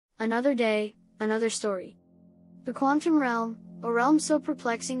Another day, another story. The quantum realm, a realm so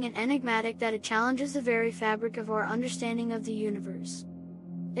perplexing and enigmatic that it challenges the very fabric of our understanding of the universe.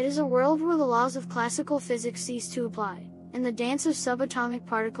 It is a world where the laws of classical physics cease to apply, and the dance of subatomic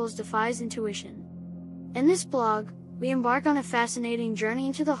particles defies intuition. In this blog, we embark on a fascinating journey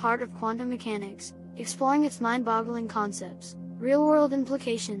into the heart of quantum mechanics, exploring its mind-boggling concepts, real-world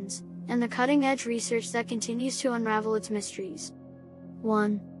implications, and the cutting-edge research that continues to unravel its mysteries.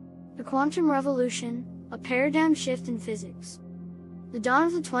 1. The quantum revolution, a paradigm shift in physics. The dawn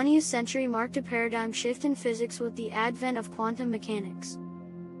of the 20th century marked a paradigm shift in physics with the advent of quantum mechanics.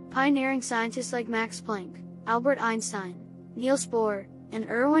 Pioneering scientists like Max Planck, Albert Einstein, Niels Bohr, and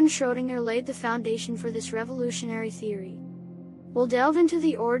Erwin Schrödinger laid the foundation for this revolutionary theory. We'll delve into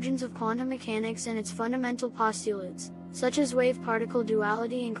the origins of quantum mechanics and its fundamental postulates, such as wave-particle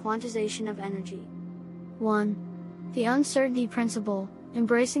duality and quantization of energy. 1. The uncertainty principle,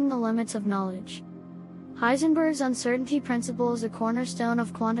 embracing the limits of knowledge. Heisenberg's uncertainty principle is a cornerstone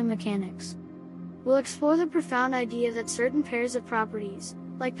of quantum mechanics. We'll explore the profound idea that certain pairs of properties,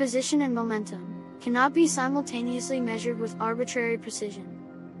 like position and momentum, cannot be simultaneously measured with arbitrary precision.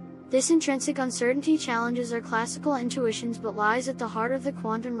 This intrinsic uncertainty challenges our classical intuitions but lies at the heart of the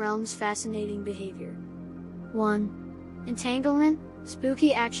quantum realm's fascinating behavior. 1. Entanglement,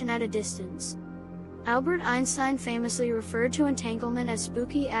 spooky action at a distance. Albert Einstein famously referred to entanglement as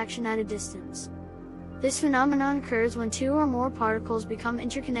spooky action at a distance. This phenomenon occurs when two or more particles become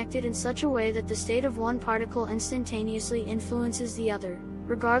interconnected in such a way that the state of one particle instantaneously influences the other,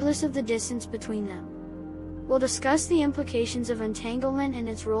 regardless of the distance between them. We'll discuss the implications of entanglement and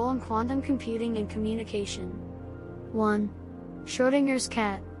its role in quantum computing and communication. 1. Schrödinger's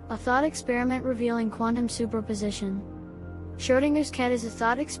cat, a thought experiment revealing quantum superposition. Schrödinger's cat is a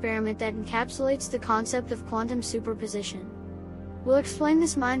thought experiment that encapsulates the concept of quantum superposition. We'll explain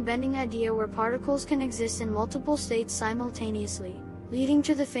this mind-bending idea where particles can exist in multiple states simultaneously, leading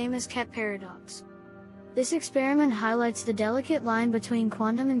to the famous cat paradox. This experiment highlights the delicate line between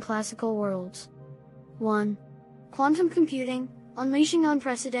quantum and classical worlds. 1. Quantum computing, unleashing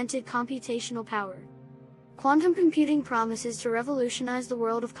unprecedented computational power. Quantum computing promises to revolutionize the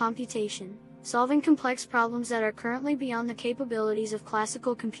world of computation, solving complex problems that are currently beyond the capabilities of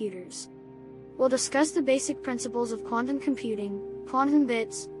classical computers. We'll discuss the basic principles of quantum computing, quantum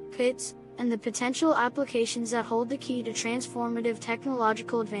bits, qubits, and the potential applications that hold the key to transformative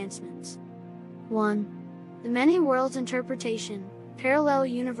technological advancements. 1. The many worlds interpretation, parallel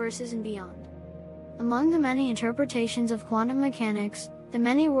universes and beyond. Among the many interpretations of quantum mechanics, the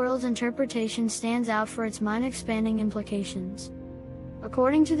many worlds interpretation stands out for its mind-expanding implications.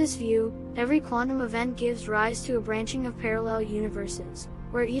 According to this view, every quantum event gives rise to a branching of parallel universes,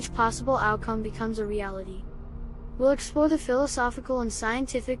 where each possible outcome becomes a reality. We'll explore the philosophical and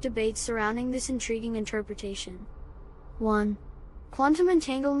scientific debates surrounding this intriguing interpretation. 1. Quantum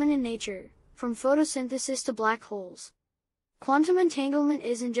entanglement in nature, from photosynthesis to black holes. Quantum entanglement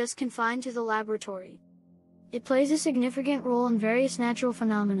isn't just confined to the laboratory. It plays a significant role in various natural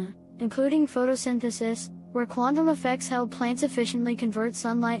phenomena, including photosynthesis, where quantum effects help plants efficiently convert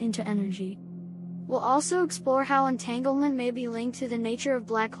sunlight into energy. We'll also explore how entanglement may be linked to the nature of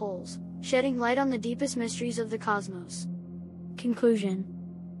black holes, shedding light on the deepest mysteries of the cosmos. Conclusion.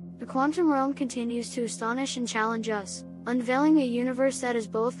 The quantum realm continues to astonish and challenge us, unveiling a universe that is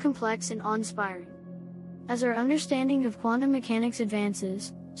both complex and awe-inspiring. As our understanding of quantum mechanics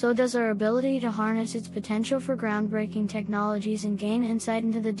advances, so does our ability to harness its potential for groundbreaking technologies and gain insight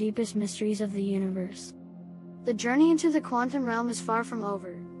into the deepest mysteries of the universe. The journey into the quantum realm is far from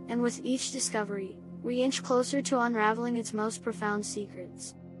over, and with each discovery, we inch closer to unraveling its most profound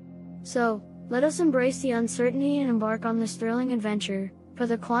secrets. So, let us embrace the uncertainty and embark on this thrilling adventure, for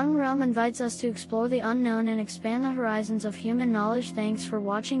the quantum realm invites us to explore the unknown and expand the horizons of human knowledge. Thanks for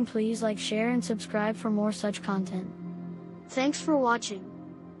watching. Please like, share, and subscribe for more such content. Thanks for watching.